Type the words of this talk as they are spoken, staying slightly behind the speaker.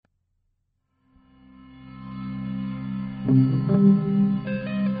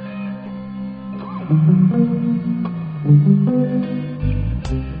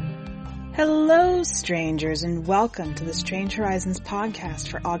Hello, strangers, and welcome to the Strange Horizons podcast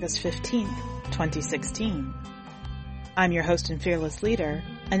for August 15th, 2016. I'm your host and fearless leader,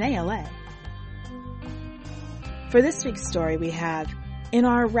 Anaea Lay. For this week's story, we have In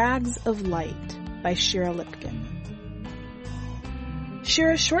Our Rags of Light by Shira Lipkin.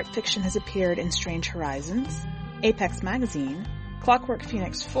 Shira's short fiction has appeared in Strange Horizons, Apex Magazine, Clockwork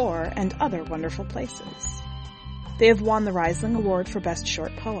Phoenix 4, and other wonderful places. They have won the Rising Award for Best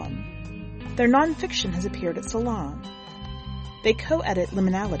Short Poem. Their non-fiction has appeared at Salon. They co-edit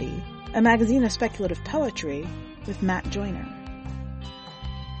Liminality, a magazine of speculative poetry, with Matt Joyner.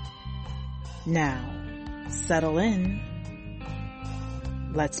 Now, settle in.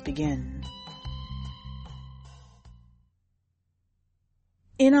 Let's begin.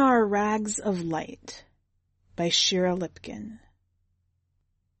 In Our Rags of Light by Shira Lipkin.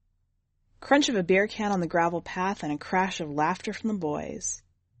 Crunch of a beer can on the gravel path and a crash of laughter from the boys.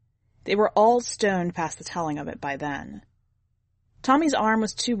 They were all stoned past the telling of it by then. Tommy's arm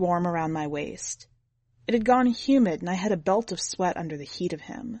was too warm around my waist. It had gone humid, and I had a belt of sweat under the heat of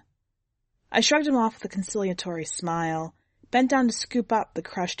him. I shrugged him off with a conciliatory smile, bent down to scoop up the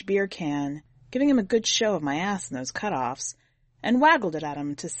crushed beer can, giving him a good show of my ass in those cut-offs, and waggled it at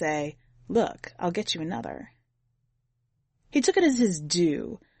him to say, "Look, I'll get you another." He took it as his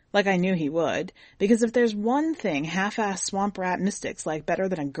due, like I knew he would, because if there's one thing half-assed swamp rat mystics like better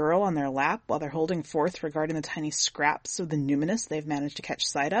than a girl on their lap while they're holding forth regarding the tiny scraps of the numinous they've managed to catch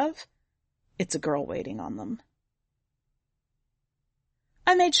sight of, it's a girl waiting on them.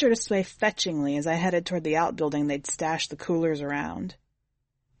 I made sure to sway fetchingly as I headed toward the outbuilding they'd stashed the coolers around.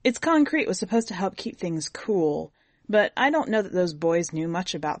 Its concrete was supposed to help keep things cool, but I don't know that those boys knew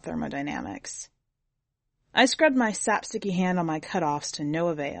much about thermodynamics. I scrubbed my sapsticky hand on my cut-offs to no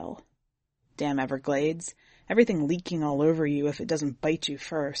avail. Damn Everglades, everything leaking all over you if it doesn't bite you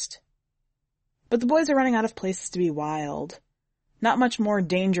first. But the boys are running out of places to be wild. Not much more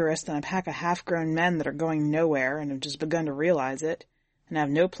dangerous than a pack of half-grown men that are going nowhere and have just begun to realize it, and have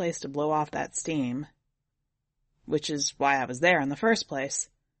no place to blow off that steam. Which is why I was there in the first place.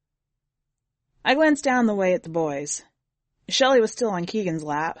 I glanced down the way at the boys. Shelley was still on Keegan's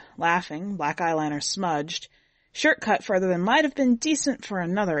lap, laughing, black eyeliner smudged, shirt cut further than might have been decent for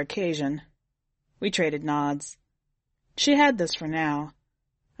another occasion. We traded nods. She had this for now.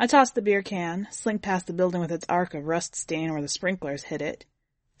 I tossed the beer can, slinked past the building with its arc of rust stain where the sprinklers hit it,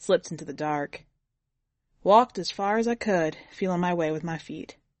 slipped into the dark. Walked as far as I could, feeling my way with my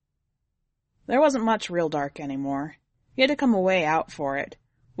feet. There wasn't much real dark anymore. You had to come a way out for it,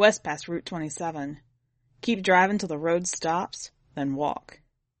 west past Route 27. Keep driving till the road stops, then walk.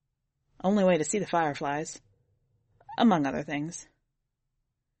 Only way to see the fireflies. Among other things.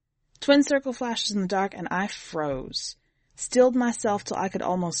 Twin circle flashes in the dark and I froze. Stilled myself till I could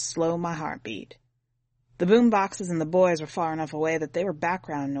almost slow my heartbeat. The boom boxes and the boys were far enough away that they were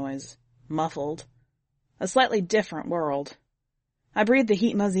background noise. Muffled. A slightly different world. I breathed the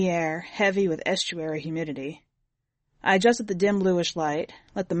heat muzzy air, heavy with estuary humidity. I adjusted the dim bluish light,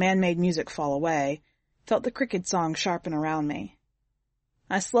 let the man-made music fall away, felt the cricket song sharpen around me.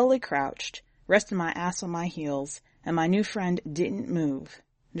 I slowly crouched, rested my ass on my heels, and my new friend didn't move,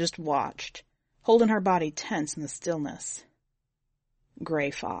 just watched, holding her body tense in the stillness. Gray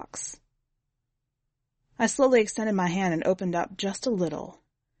fox. I slowly extended my hand and opened up just a little,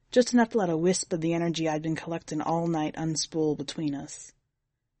 just enough to let a wisp of the energy I'd been collecting all night unspool between us.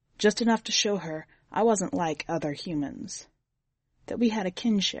 Just enough to show her I wasn't like other humans, that we had a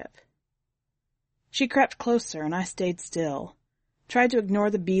kinship. She crept closer, and I stayed still, tried to ignore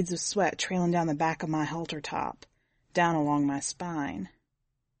the beads of sweat trailing down the back of my halter top, down along my spine.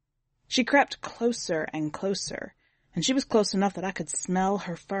 She crept closer and closer, and she was close enough that I could smell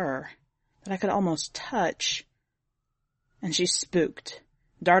her fur, that I could almost touch. And she spooked,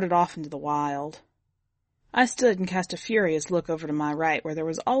 darted off into the wild. I stood and cast a furious look over to my right, where there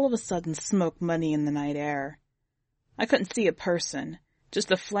was all of a sudden smoke muddy in the night air. I couldn't see a person, just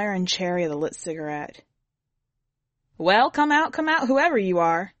the flaring cherry of the lit cigarette. "Well, come out, whoever you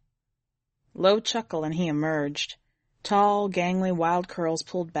are." Low chuckle and he emerged. Tall, gangly, wild curls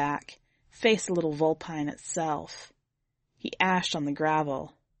pulled back, face a little vulpine itself. He ashed on the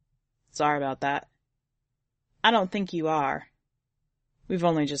gravel. "Sorry about that." "I don't think you are. We've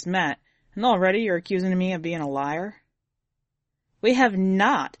only just met, and already you're accusing me of being a liar?" "We have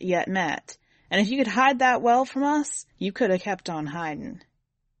not yet met, and if you could hide that well from us, you could have kept on hiding."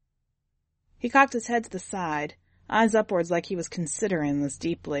 He cocked his head to the side, eyes upwards like he was considering this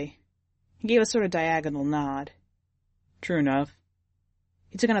deeply. He gave a sort of diagonal nod. True enough.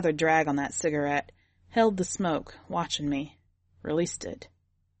 He took another drag on that cigarette, held the smoke, watching me, released it.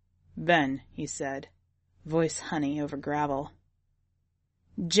 Ben, he said, voice honey over gravel.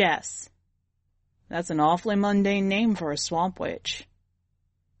 Jess. That's an awfully mundane name for a swamp witch.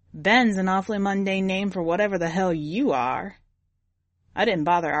 Ben's an awfully mundane name for whatever the hell you are. I didn't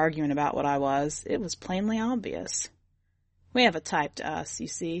bother arguing about what I was. It was plainly obvious. We have a type to us, you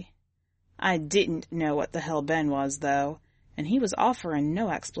see. I didn't know what the hell Ben was, though, and he was offering no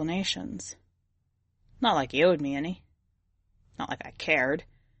explanations. Not like he owed me any. Not like I cared.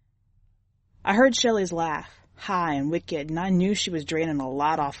 I heard Shelley's laugh, high and wicked, and I knew she was draining a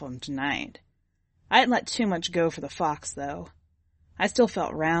lot off him tonight. I hadn't let too much go for the fox, though. I still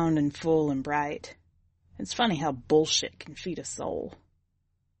felt round and full and bright. It's funny how bullshit can feed a soul.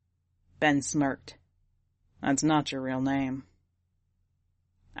 Ben smirked. That's not your real name.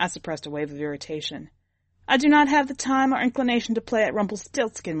 I suppressed a wave of irritation. I do not have the time or inclination to play at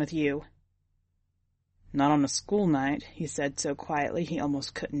Rumpelstiltskin with you. Not on a school night, he said so quietly he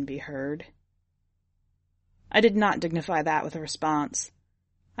almost couldn't be heard. I did not dignify that with a response.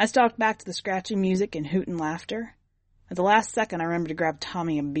 I stalked back to the scratchy music and hooting laughter. At the last second I remembered to grab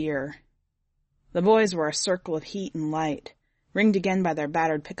Tommy a beer. The boys were a circle of heat and light, ringed again by their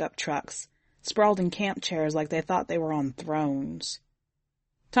battered pickup trucks, sprawled in camp chairs like they thought they were on thrones.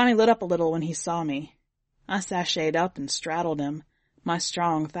 Tommy lit up a little when he saw me. I sashayed up and straddled him, my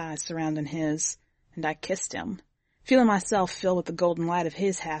strong thighs surrounding his, and I kissed him, feeling myself fill with the golden light of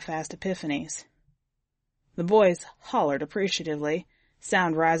his half-assed epiphanies. The boys hollered appreciatively,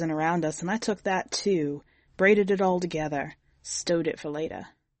 sound rising around us, and I took that too, braided it all together, stowed it for later.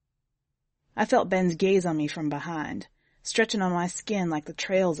 I felt Ben's gaze on me from behind, stretching on my skin like the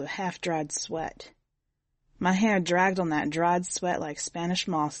trails of half-dried sweat. My hair dragged on that dried sweat like Spanish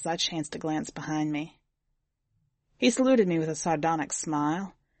moss as I chanced to glance behind me. He saluted me with a sardonic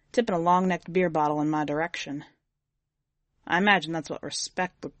smile, tipping a long-necked beer bottle in my direction. I imagine that's what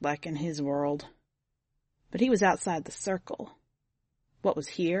respect looked like in his world. But he was outside the circle. What was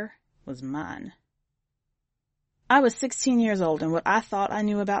here was mine. I was 16 years old, and what I thought I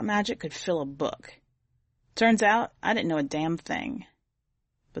knew about magic could fill a book. Turns out, I didn't know a damn thing.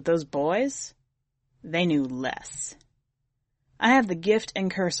 But those boys, they knew less. I have the gift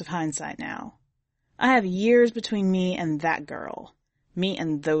and curse of hindsight now. I have years between me and that girl, me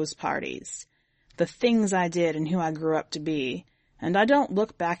and those parties, the things I did and who I grew up to be, and I don't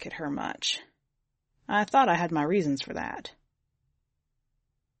look back at her much. I thought I had my reasons for that.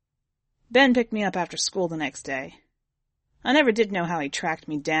 Ben picked me up after school the next day. I never did know how he tracked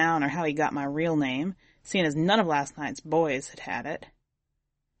me down or how he got my real name, seeing as none of last night's boys had had it.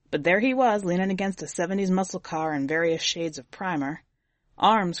 But there he was, leaning against a 70s muscle car in various shades of primer,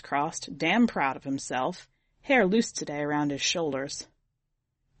 arms crossed, damn proud of himself, hair loose today around his shoulders.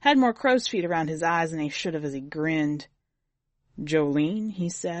 Had more crow's feet around his eyes than he should have as he grinned. "Jolene," he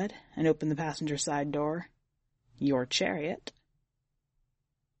said, and opened the passenger side door. "Your chariot."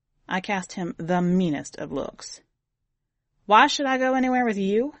 I cast him the meanest of looks. "Why should I go anywhere with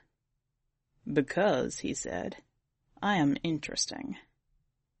you?" "Because," he said, "I am interesting."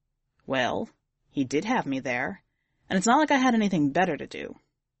 Well, he did have me there, and it's not like I had anything better to do.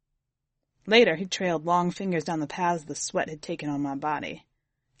 Later, he trailed long fingers down the paths the sweat had taken on my body.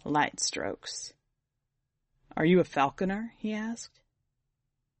 Light strokes. "Are you a falconer?" he asked.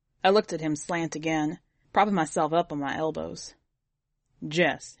 I looked at him slant again, propping myself up on my elbows.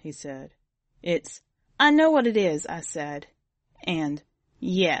 "Jess," he said, "it's—" "I know what it is," I said. And,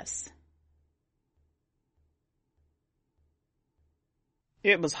 yes.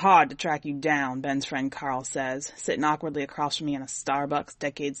 "It was hard to track you down," Ben's friend Carl says, sitting awkwardly across from me in a Starbucks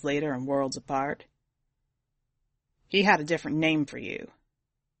decades later and worlds apart. "He had a different name for you."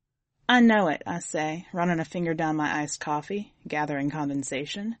 "I know it," I say, running a finger down my iced coffee, gathering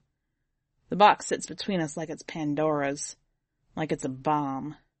condensation. The box sits between us like it's Pandora's, like it's a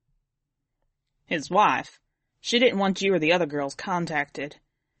bomb. "His wife, she didn't want you or the other girls contacted.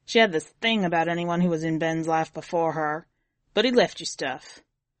 She had this thing about anyone who was in Ben's life before her, but he left you stuff.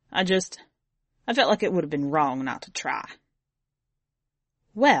 I felt like it would have been wrong not to try."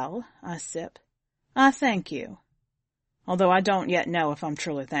 "Well," I sip, "I thank you. Although I don't yet know if I'm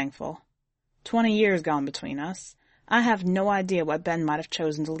truly thankful. 20 years gone between us. I have no idea what Ben might have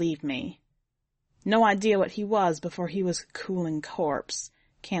chosen to leave me. No idea what he was before he was cooling corpse,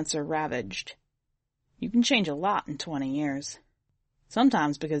 cancer-ravaged. You can change a lot in 20 years.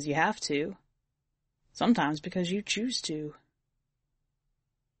 Sometimes because you have to. Sometimes because you choose to.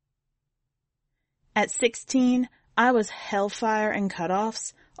 At 16, I was hellfire and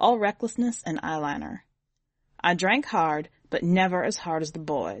cutoffs, all recklessness and eyeliner. I drank hard, but never as hard as the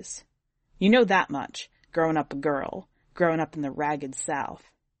boys. You know that much, growing up a girl, growing up in the ragged South.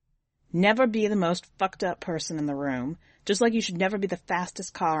 Never be the most fucked up person in the room, just like you should never be the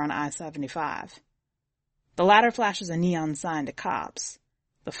fastest car on I-75. The latter flashes a neon sign to cops.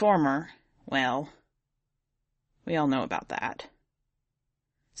 The former, well, we all know about that.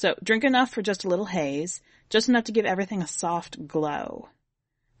 So, drink enough for just a little haze, just enough to give everything a soft glow.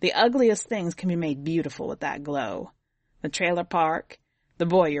 The ugliest things can be made beautiful with that glow. The trailer park, the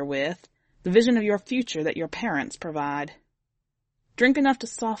boy you're with, the vision of your future that your parents provide. Drink enough to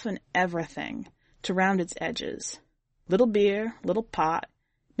soften everything, to round its edges. Little beer, little pot,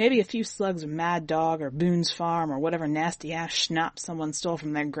 maybe a few slugs of Mad Dog or Boone's Farm or whatever nasty-ass schnapps someone stole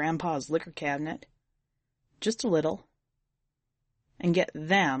from their grandpa's liquor cabinet. Just a little. And get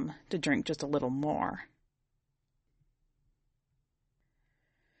them to drink just a little more.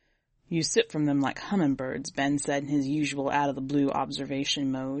 You sip from them like hummingbirds, Ben said in his usual out-of-the-blue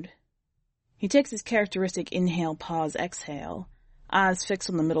observation mode. He takes his characteristic inhale, pause, exhale, eyes fixed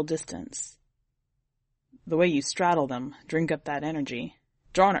on the middle distance. The way you straddle them, drink up that energy,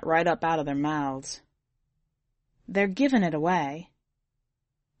 drawing it right up out of their mouths. They're giving it away.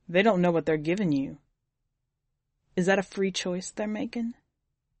 They don't know what they're giving you. Is that a free choice they're making?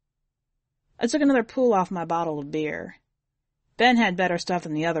 I took another pull off my bottle of beer. Ben had better stuff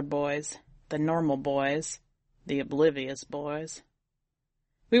than the other boys, the normal boys, the oblivious boys.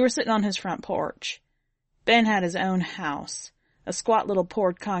 We were sitting on his front porch. Ben had his own house, a squat little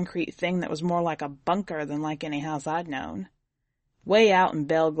poured concrete thing that was more like a bunker than like any house I'd known. Way out in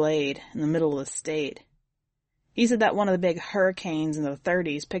Belle Glade, in the middle of the state. He said that one of the big hurricanes in the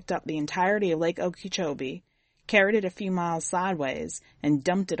 30s picked up the entirety of Lake Okeechobee, carried it a few miles sideways, and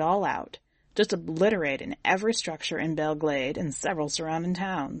dumped it all out, just obliterating every structure in Belle Glade and several surrounding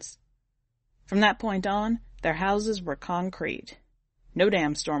towns. From that point on, their houses were concrete. No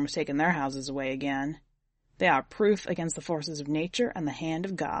damn storm was taking their houses away again. They are proof against the forces of nature and the hand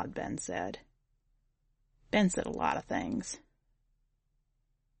of God, Ben said. Ben said a lot of things.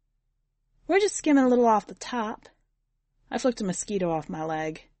 We're just skimming a little off the top. I flicked a mosquito off my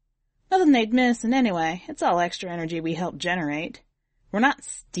leg. Nothing they'd miss, and anyway, it's all extra energy we help generate. We're not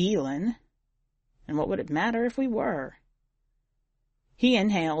stealing. And what would it matter if we were? He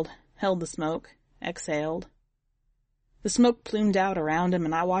inhaled, held the smoke, exhaled. The smoke plumed out around him,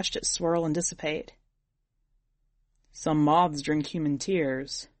 and I watched it swirl and dissipate. Some moths drink human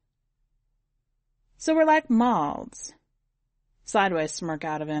tears. So we're like moths. Sideways smirk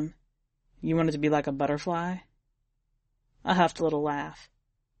out of him. You wanted to be like a butterfly? I huffed a little laugh.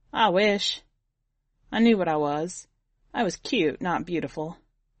 I wish. I knew what I was. I was cute, not beautiful.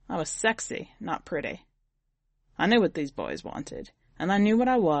 I was sexy, not pretty. I knew what these boys wanted, and I knew what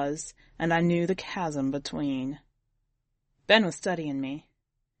I was, and I knew the chasm between. Ben was studying me.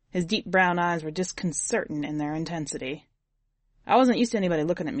 His deep brown eyes were disconcerting in their intensity. I wasn't used to anybody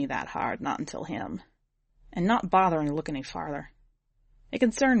looking at me that hard, not until him. And not bothering to look any farther. It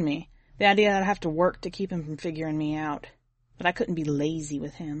concerned me, the idea that I'd have to work to keep him from figuring me out. But I couldn't be lazy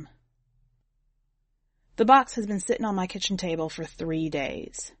with him. The box has been sitting on my kitchen table for 3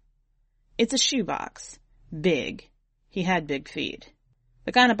 days. It's a shoebox. Big. He had big feet.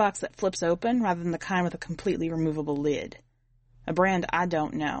 The kind of box that flips open rather than the kind with a completely removable lid. A brand I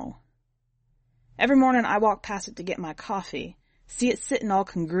don't know. Every morning I walk past it to get my coffee, see it sitting all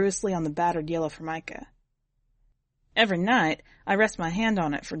congruously on the battered yellow formica. Every night I rest my hand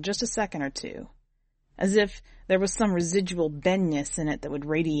on it for just a second or two, as if there was some residual bendness in it that would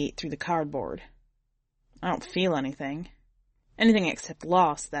radiate through the cardboard. I don't feel anything. Anything except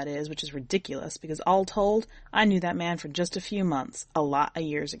loss, that is, which is ridiculous, because all told, I knew that man for just a few months, a lot of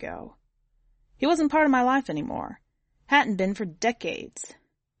years ago. He wasn't part of my life anymore. Hadn't been for decades.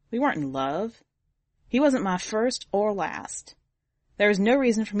 We weren't in love. He wasn't my first or last. There was no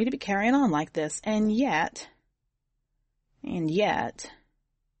reason for me to be carrying on like this, and yet...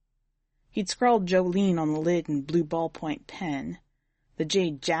 He'd scrawled Jolene on the lid in blue ballpoint pen, the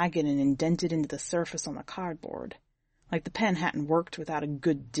J jagged and indented into the surface on the cardboard, like the pen hadn't worked without a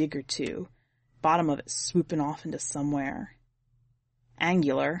good dig or two, bottom of it swooping off into somewhere.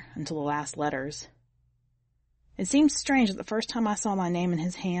 Angular, until the last letters. It seemed strange that the first time I saw my name in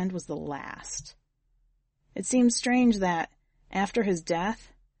his hand was the last. It seemed strange that, after his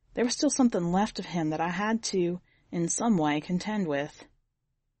death, there was still something left of him that I had to, in some way, contend with.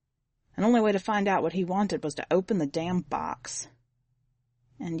 The only way to find out what he wanted was to open the damn box.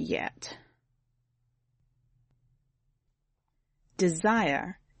 And yet...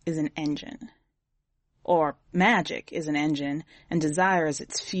 Desire is an engine. Or magic is an engine, and desire is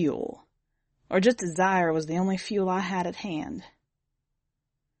its fuel. or just desire was the only fuel I had at hand.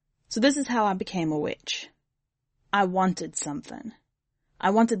 So this is how I became a witch. I wanted something. I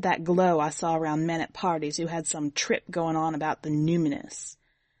wanted that glow I saw around men at parties who had some trip going on about the numinous.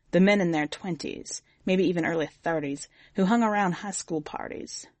 The men in their 20s, maybe even early 30s, who hung around high school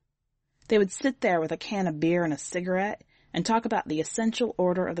parties. They would sit there with a can of beer and a cigarette and talk about the essential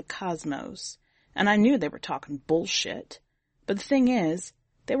order of the cosmos. And I knew they were talking bullshit. But the thing is,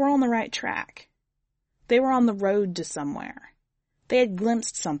 they were on the right track. They were on the road to somewhere. They had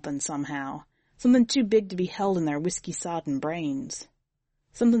glimpsed something somehow, something too big to be held in their whiskey-sodden brains.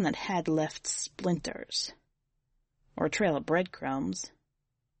 Something that had left splinters. Or a trail of breadcrumbs.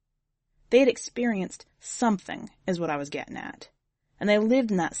 They had experienced something, is what I was getting at. And they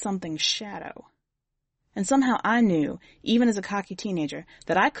lived in that something's shadow. And somehow I knew, even as a cocky teenager,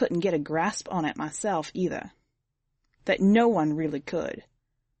 that I couldn't get a grasp on it myself either. That no one really could.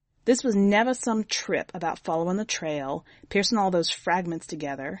 This was never some trip about following the trail, piercing all those fragments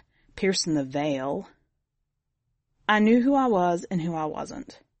together, piercing the veil. I knew who I was and who I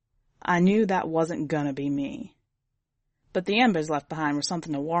wasn't. I knew that wasn't gonna be me. But the embers left behind were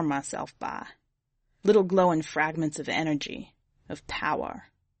something to warm myself by. Little glowing fragments of energy, of power.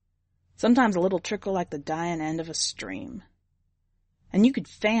 Sometimes a little trickle like the dying end of a stream. And you could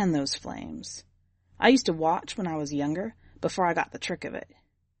fan those flames. I used to watch when I was younger, before I got the trick of it.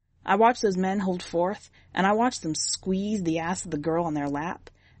 I watched those men hold forth, and I watched them squeeze the ass of the girl on their lap,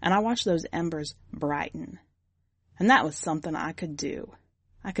 and I watched those embers brighten. And that was something I could do.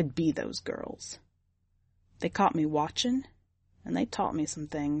 I could be those girls. They caught me watching, and they taught me some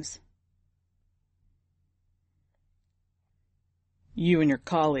things. You and your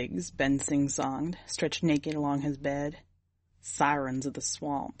colleagues, Ben sing-songed, stretched naked along his bed. Sirens of the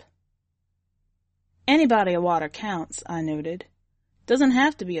swamp. Any body of water counts, I noted. Doesn't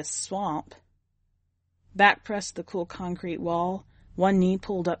have to be a swamp. Back pressed to the cool concrete wall, one knee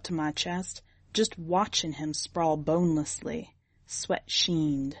pulled up to my chest, just watching him sprawl bonelessly, sweat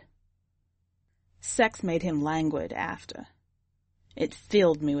sheened. Sex made him languid after. It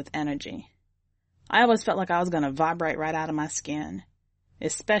filled me with energy. I always felt like I was going to vibrate right out of my skin,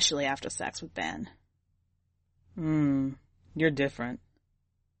 especially after sex with Ben. You're different.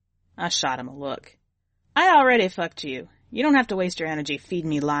 I shot him a look. I already fucked you. You don't have to waste your energy feeding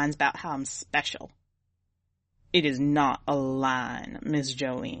me lines about how I'm special. It is not a line, Miss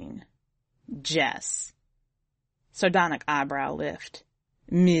Jolene. Jess. Sardonic eyebrow lift.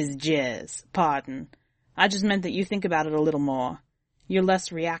 Ms. Jess, pardon. I just meant that you think about it a little more. You're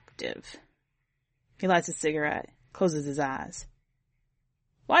less reactive. He lights a cigarette, closes his eyes.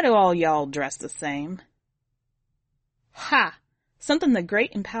 Why do all y'all dress the same? Ha! Something the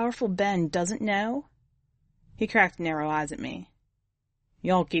great and powerful Ben doesn't know? He cracked narrow eyes at me.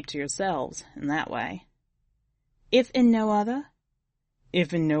 Y'all keep to yourselves, in that way. If in no other?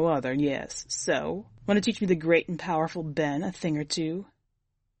 If in no other, yes. So, want to teach me the great and powerful Ben a thing or two?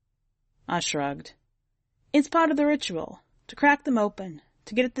 I shrugged. It's part of the ritual. To crack them open,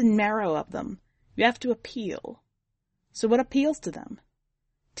 to get at the marrow of them, you have to appeal. So what appeals to them?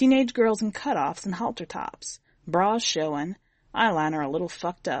 Teenage girls in cutoffs and halter tops, bras showing, eyeliner a little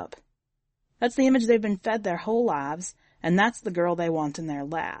fucked up. That's the image they've been fed their whole lives, and that's the girl they want in their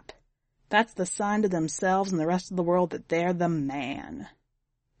lap. That's the sign to themselves and the rest of the world that they're the man.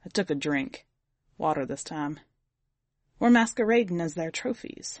 I took a drink. Water this time. We're masquerading as their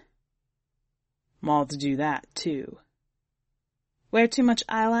trophies. Moths do that, too. Wear too much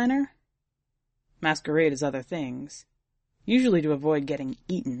eyeliner? Masquerade as other things. Usually to avoid getting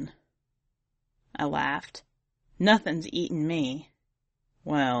eaten. I laughed. Nothing's eaten me.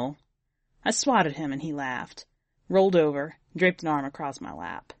 Well... I swatted him and he laughed, rolled over, draped an arm across my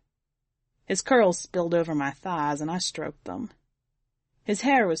lap. His curls spilled over my thighs and I stroked them. His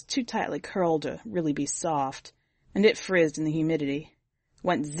hair was too tightly curled to really be soft, and it frizzed in the humidity,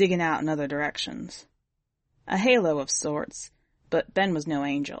 went zigging out in other directions. A halo of sorts, but Ben was no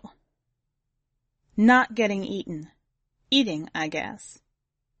angel. Not getting eaten. Eating, I guess.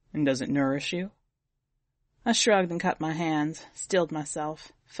 And does it nourish you? I shrugged and cut my hands, stilled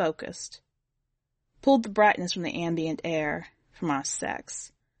myself, focused. Pulled the brightness from the ambient air, from our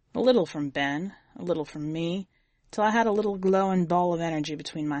sex, a little from Ben, a little from me, till I had a little glowing ball of energy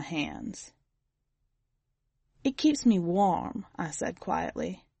between my hands. It keeps me warm, I said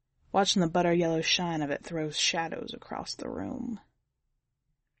quietly, watching the butter-yellow shine of it throw shadows across the room.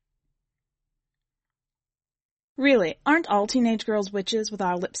 Really, aren't all teenage girls witches with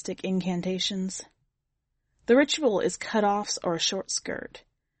our lipstick incantations? The ritual is cut-offs or a short skirt,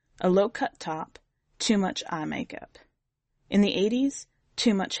 a low-cut top, too much eye makeup. In the 80s,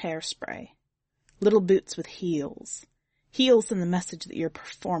 too much hairspray. Little boots with heels. Heels send the message that you're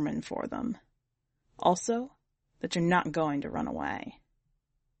performing for them. Also, that you're not going to run away.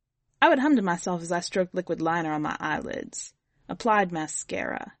 I would hum to myself as I stroked liquid liner on my eyelids, applied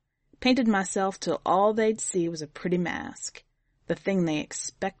mascara, painted myself till all they'd see was a pretty mask, the thing they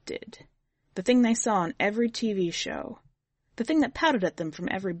expected, the thing they saw on every TV show, the thing that pouted at them from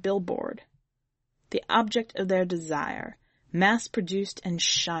every billboard, the object of their desire, mass-produced and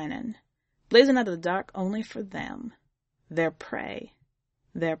shinin', blazing out of the dark only for them, their prey,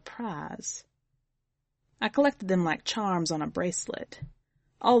 their prize. I collected them like charms on a bracelet,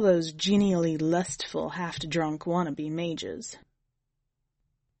 all those genially lustful, half-drunk wannabe mages.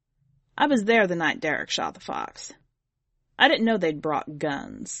 I was there the night Derek shot the fox. I didn't know they'd brought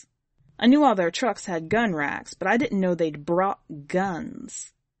guns. I knew all their trucks had gun racks, but I didn't know they'd brought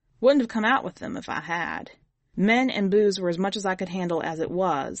guns. Wouldn't have come out with them if I had. Men and booze were as much as I could handle as it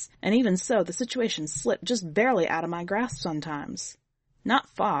was, and even so, the situation slipped just barely out of my grasp sometimes. Not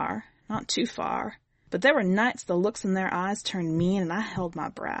far, not too far, but there were nights the looks in their eyes turned mean and I held my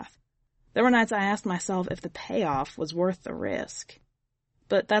breath. There were nights I asked myself if the payoff was worth the risk.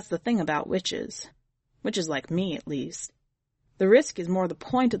 But that's the thing about witches. Witches like me, at least. The risk is more the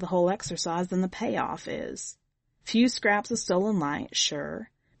point of the whole exercise than the payoff is. Few scraps of stolen light, sure,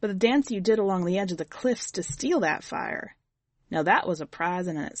 but the dance you did along the edge of the cliffs to steal that fire. Now that was a prize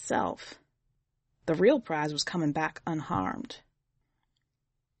in itself. The real prize was coming back unharmed.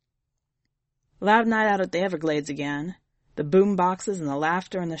 Loud night out at the Everglades again, the boom boxes and the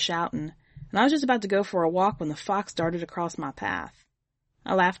laughter and the shouting, and I was just about to go for a walk when the fox darted across my path.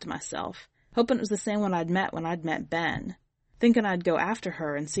 I laughed to myself, hoping it was the same one I'd met when I'd met Ben, thinking I'd go after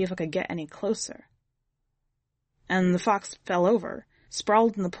her and see if I could get any closer. And the fox fell over,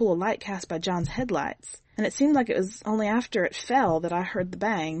 sprawled in the pool of light cast by John's headlights, and it seemed like it was only after it fell that I heard the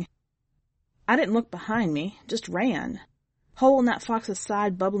bang. I didn't look behind me, just ran. Hole in that fox's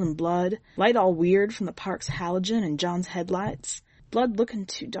side bubbling blood, light all weird from the park's halogen and John's headlights, blood looking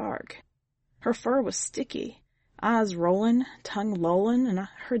too dark. Her fur was sticky, eyes rolling, tongue lolling, and I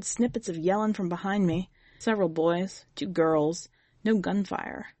heard snippets of yelling from behind me. Several boys, 2 girls, no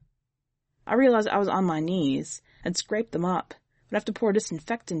gunfire. I realized I was on my knees, had scraped them up, would have to pour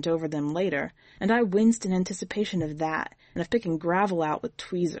disinfectant over them later, and I winced in anticipation of that and of picking gravel out with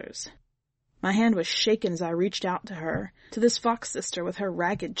tweezers. My hand was shaken as I reached out to her, to this fox sister with her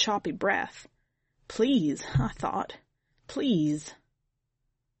ragged, choppy breath. Please, I thought. Please.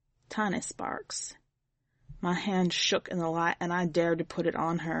 Tiny sparks. My hand shook in the light and I dared to put it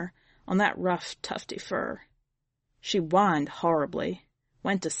on her, on that rough, tufty fur. She whined horribly,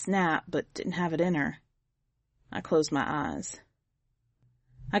 went to snap, but didn't have it in her. I closed my eyes.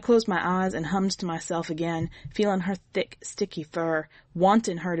 I closed my eyes and hummed to myself again, feeling her thick, sticky fur,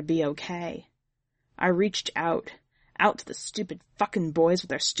 wanting her to be okay. I reached out to the stupid fucking boys with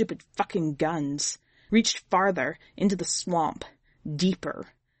their stupid fucking guns, reached farther, into the swamp, deeper.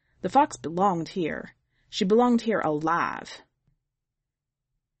 The fox belonged here. She belonged here alive.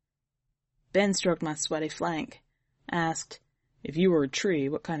 Ben stroked my sweaty flank, asked, "If you were a tree,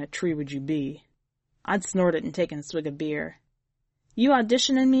 what kind of tree would you be?" I'd snorted and taken a swig of beer. "You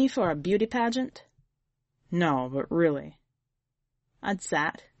auditioning me for a beauty pageant?" "No, but really." I'd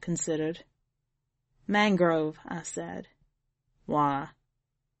sat, considered. "Mangrove," I said. "Why?"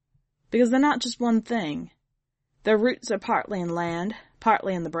 "Because they're not just one thing. Their roots are partly in land,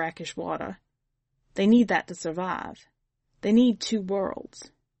 partly in the brackish water. They need that to survive. They need 2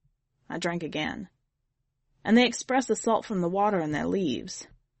 worlds. I drank again. "And they express the salt from the water in their leaves.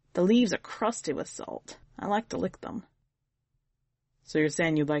 The leaves are crusty with salt. I like to lick them." "So you're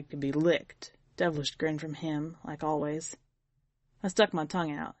saying you'd like to be licked?" Devilish grin from him, like always. I stuck my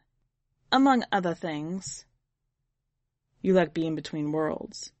tongue out. "Among other things." "You like being between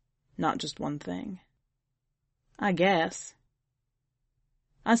worlds, not just one thing." "I guess."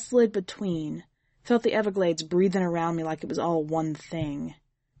 I slid between, felt the Everglades breathing around me like it was all one thing.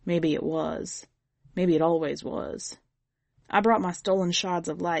 Maybe it was. Maybe it always was. I brought my stolen shards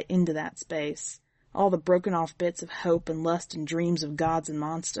of light into that space, all the broken-off bits of hope and lust and dreams of gods and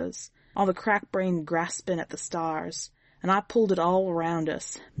monsters, all the crack-brained grasping at the stars, and I pulled it all around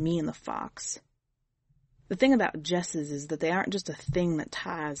us, me and the fox. The thing about jesses is that they aren't just a thing that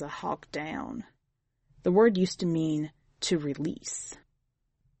ties a hawk down. The word used to mean to release.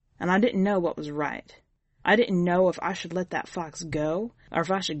 And I didn't know what was right. I didn't know if I should let that fox go, or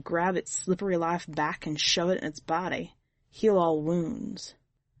if I should grab its slippery life back and shove it in its body, heal all wounds.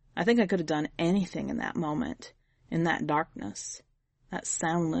 I think I could have done anything in that moment, in that darkness, that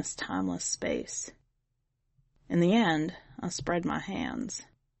soundless, timeless space. In the end, I spread my hands.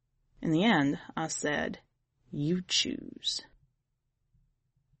 In the end, I said, "You choose."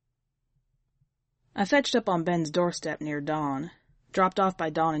 I fetched up on Ben's doorstep near dawn, dropped off by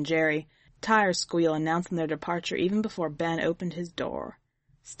Dawn and Jerry, tires squeal announcing their departure even before Ben opened his door,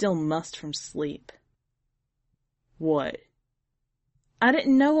 still mussed from sleep. "What?" I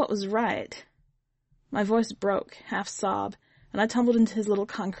didn't know what was right. My voice broke, half-sob, and I tumbled into his little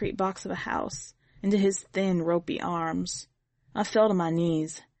concrete box of a house, into his thin, ropey arms. I fell to my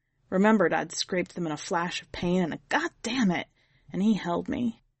knees, remembered I'd scraped them in a flash of pain and a "God damn it!" and he held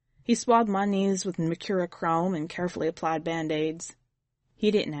me. He swathed my knees with mercurochrome and carefully applied Band-Aids.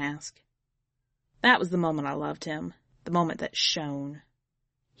 He didn't ask. That was the moment I loved him, the moment that shone.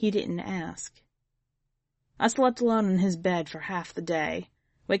 He didn't ask. I slept alone in his bed for half the day,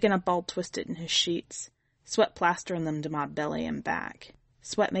 waking up all twisted in his sheets, sweat plastering them to my belly and back,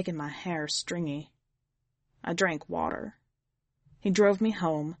 sweat making my hair stringy. I drank water. He drove me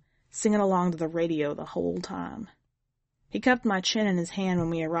home, singing along to the radio the whole time. He cupped my chin in his hand when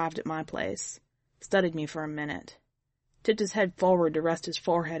we arrived at my place, studied me for a minute, tipped his head forward to rest his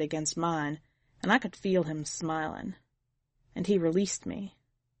forehead against mine, and I could feel him smiling. And he released me.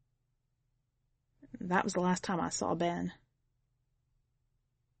 That was the last time I saw Ben.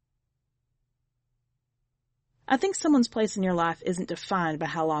 I think someone's place in your life isn't defined by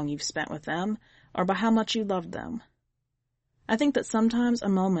how long you've spent with them, or by how much you loved them. I think that sometimes a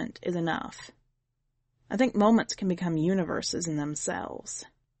moment is enough. I think moments can become universes in themselves.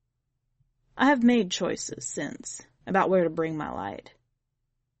 I have made choices since about where to bring my light.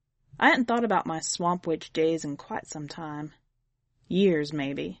 I hadn't thought about my swamp witch days in quite some time. Years,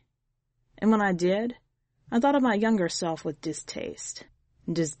 maybe. And when I did, I thought of my younger self with distaste,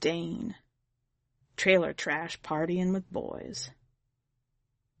 disdain. Trailer trash partying with boys.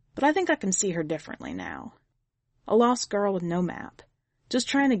 But I think I can see her differently now. A lost girl with no map, just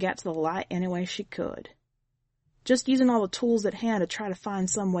trying to get to the light any way she could. Just using all the tools at hand to try to find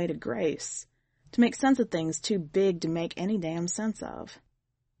some way to grace, to make sense of things too big to make any damn sense of.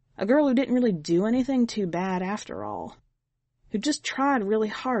 A girl who didn't really do anything too bad after all, who just tried really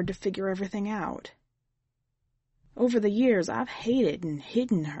hard to figure everything out. Over the years, I've hated and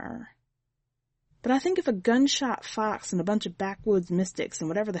hidden her. But I think if a gunshot fox and a bunch of backwoods mystics and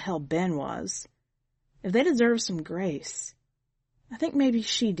whatever the hell Ben was, if they deserve some grace, I think maybe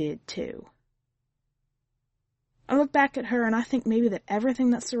she did too. I look back at her and I think maybe that everything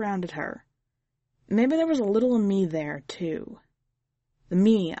that surrounded her, maybe there was a little of me there too. The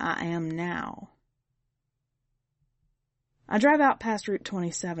me I am now. I drive out past Route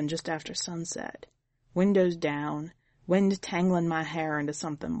 27 just after sunset, windows down, wind tangling my hair into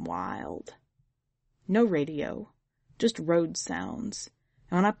something wild. No radio, just road sounds,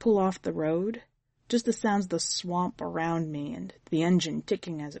 and when I pull off the road, just the sounds of the swamp around me and the engine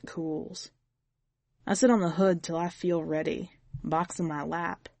ticking as it cools. I sit on the hood till I feel ready, box in my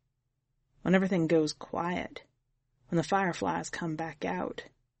lap. When everything goes quiet, when the fireflies come back out,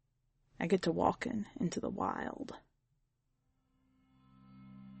 I get to walking into the wild.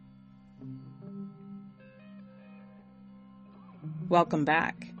 Welcome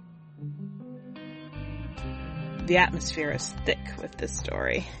back. The atmosphere is thick with this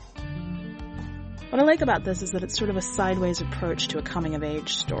story. What I like about this is that it's sort of a sideways approach to a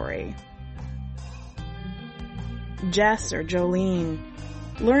coming-of-age story. Jess, or Jolene,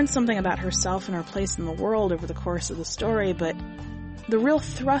 learns something about herself and her place in the world over the course of the story, but the real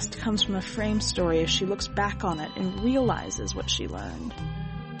thrust comes from the frame story as she looks back on it and realizes what she learned.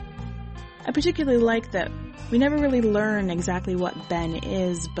 I particularly like that we never really learn exactly what Ben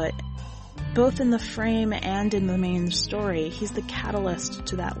is, but both in the frame and in the main story, he's the catalyst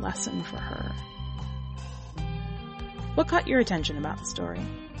to that lesson for her. What caught your attention about the story?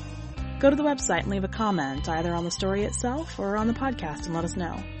 Go to the website and leave a comment, either on the story itself or on the podcast, and let us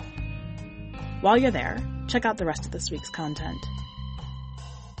know. While you're there, check out the rest of this week's content.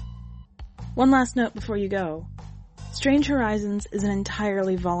 One last note before you go. Strange Horizons is an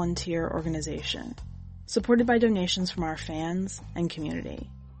entirely volunteer organization, supported by donations from our fans and community.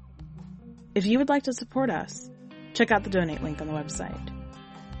 If you would like to support us, check out the donate link on the website.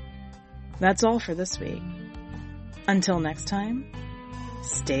 That's all for this week. Until next time,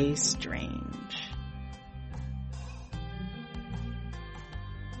 stay strange.